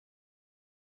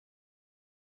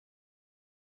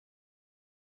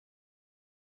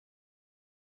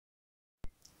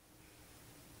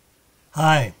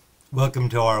Hi, welcome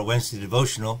to our Wednesday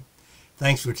devotional.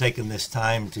 Thanks for taking this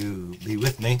time to be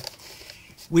with me.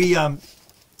 We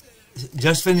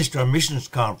just finished our missions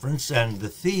conference, and the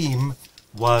theme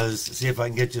was, see if I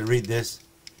can get you to read this,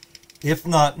 if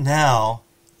not now,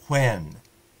 when?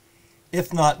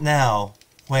 If not now,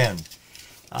 when?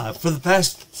 For the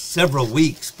past several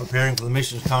weeks preparing for the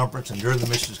missions conference and during the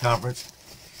missions conference,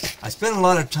 I spent a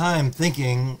lot of time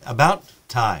thinking about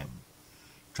time.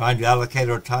 Trying to allocate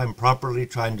our time properly,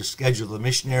 trying to schedule the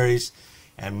missionaries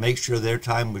and make sure their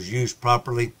time was used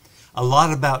properly. A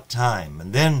lot about time.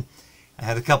 And then I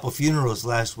had a couple funerals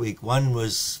last week. One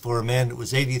was for a man that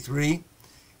was 83.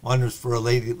 One was for a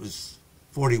lady that was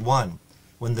 41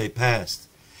 when they passed.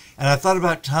 And I thought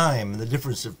about time and the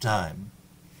difference of time.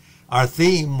 Our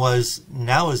theme was,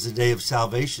 now is the day of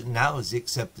salvation. Now is the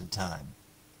accepted time.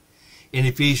 In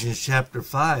Ephesians chapter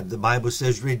 5, the Bible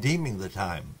says, redeeming the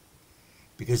time,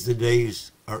 because the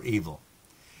days are evil.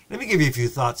 Let me give you a few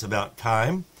thoughts about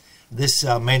time. This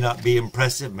may not be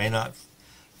impressive, may not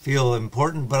feel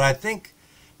important, but I think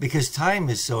because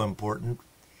time is so important,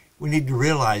 we need to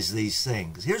realize these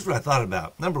things. Here's what I thought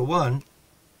about. Number one,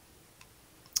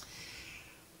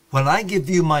 when I give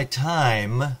you my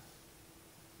time,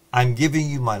 I'm giving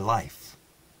you my life.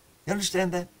 You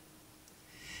understand that?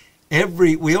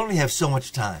 We only have so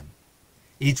much time.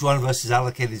 Each one of us is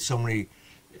allocated so many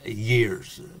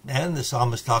years, and the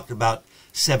psalmist talked about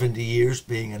 70 years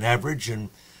being an average, and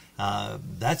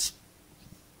that's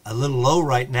a little low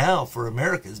right now for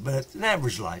Americans, but it's an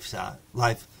average lifespan.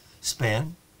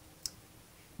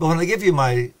 But when I give you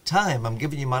my time, I'm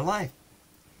giving you my life.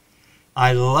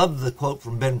 I love the quote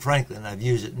from Ben Franklin, I've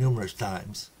used it numerous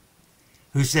times,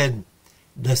 who said,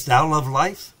 dost thou love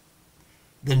life?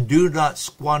 Then do not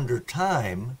squander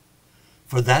time,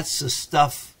 for that's the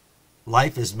stuff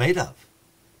life is made of.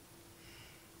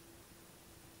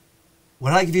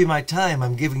 When I give you my time,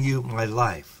 I'm giving you my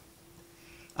life.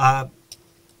 I'll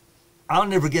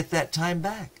never get that time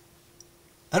back.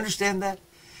 Understand that?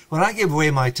 When I give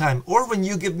away my time, or when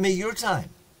you give me your time,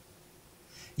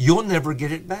 you'll never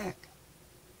get it back.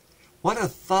 What a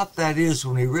thought that is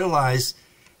when we realize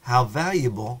how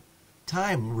valuable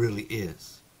time really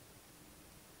is.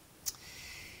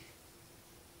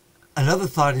 Another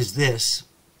thought is this.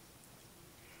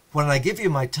 When I give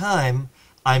you my time,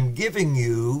 I'm giving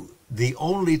you the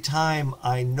only time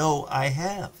I know I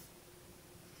have.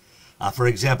 For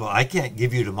example, I can't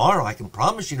give you tomorrow. I can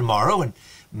promise you tomorrow and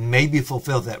maybe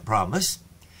fulfill that promise.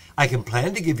 I can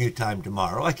plan to give you time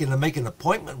tomorrow. I can make an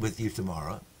appointment with you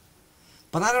tomorrow.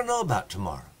 But I don't know about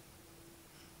tomorrow.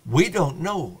 We don't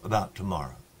know about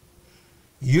tomorrow.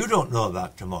 You don't know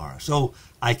about tomorrow. So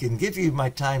I can give you my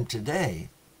time today,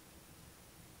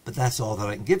 but that's all that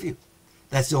I can give you.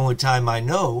 That's the only time I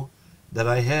know that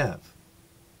I have.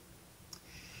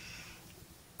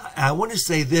 I want to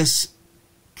say this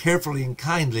carefully and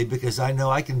kindly because I know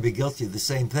I can be guilty of the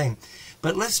same thing.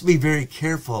 But let's be very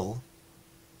careful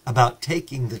about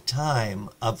taking the time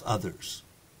of others.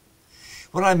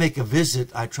 When I make a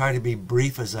visit, I try to be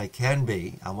brief as I can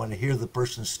be. I want to hear the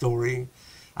person's story.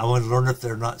 I want to learn if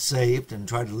they're not saved and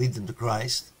try to lead them to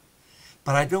Christ.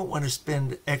 But I don't want to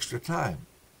spend extra time.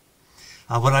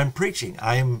 When I'm preaching,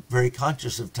 I am very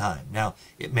conscious of time. Now,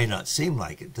 it may not seem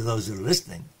like it to those that are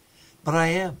listening, but I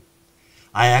am.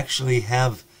 I actually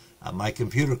have, my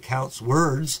computer counts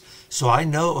words, so I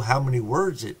know how many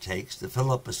words it takes to fill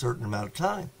up a certain amount of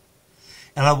time.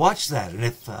 And I watch that, and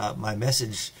if my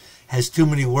message has too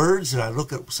many words, then I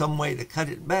look at some way to cut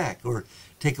it back or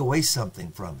take away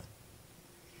something from it.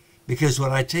 Because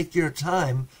when I take your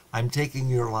time, I'm taking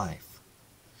your life.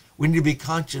 We need to be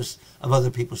conscious of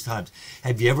other people's times.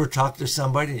 Have you ever talked to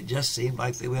somebody and it just seemed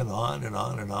like they went on and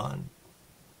on and on?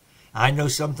 I know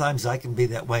sometimes I can be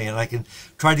that way, and I can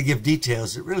try to give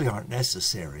details that really aren't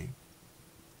necessary.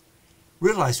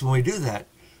 Realize when we do that,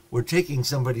 we're taking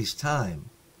somebody's time.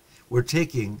 We're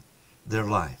taking their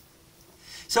life.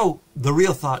 So the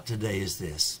real thought today is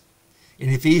this. In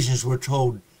Ephesians, we're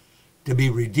told to be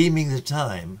redeeming the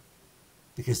time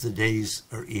because the days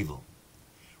are evil.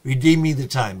 Redeeming the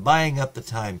time, buying up the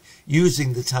time,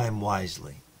 using the time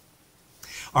wisely.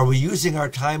 Are we using our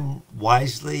time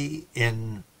wisely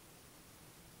in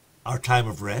our time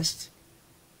of rest?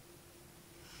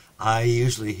 I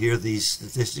usually hear these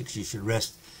statistics. You should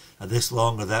rest this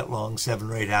long or that long,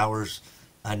 7 or 8 hours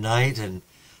a night. And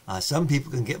some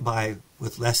people can get by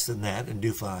with less than that and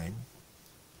do fine.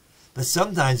 But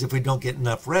sometimes if we don't get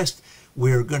enough rest,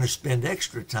 we're going to spend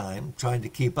extra time trying to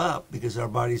keep up because our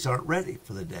bodies aren't ready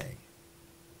for the day.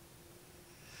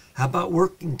 How about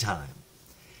working time?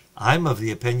 I'm of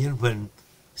the opinion when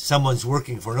someone's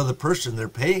working for another person, they're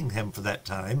paying him for that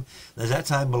time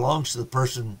belongs to the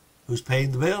person who's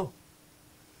paying the bill.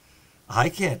 I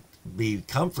can't be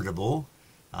comfortable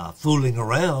fooling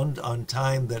around on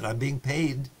time that I'm being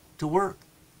paid to work.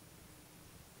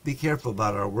 Be careful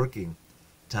about our working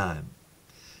time.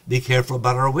 Be careful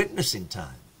about our witnessing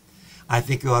time. I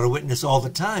think you ought to witness all the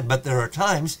time, but there are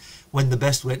times when the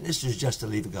best witness is just to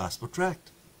leave a gospel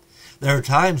tract. There are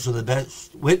times when the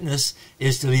best witness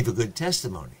is to leave a good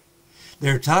testimony.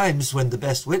 There are times when the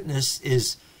best witness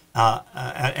is an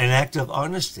act of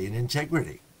honesty and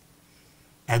integrity.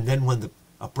 And then when the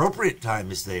appropriate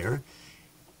time is there,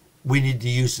 we need to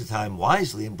use the time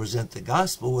wisely and present the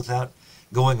gospel without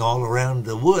going all around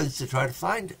the woods to try to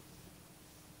find it.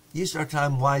 Use our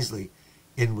time wisely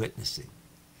in witnessing.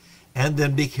 And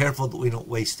then be careful that we don't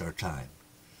waste our time.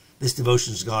 This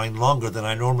devotion is going longer than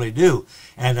I normally do,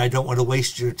 and I don't want to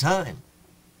waste your time.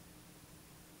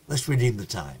 Let's redeem the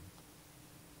time.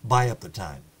 Buy up the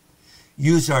time.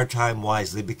 Use our time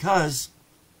wisely, because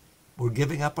we're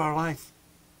giving up our life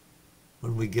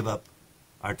when we give up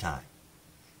our time.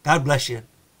 God bless you.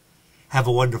 Have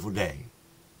a wonderful day.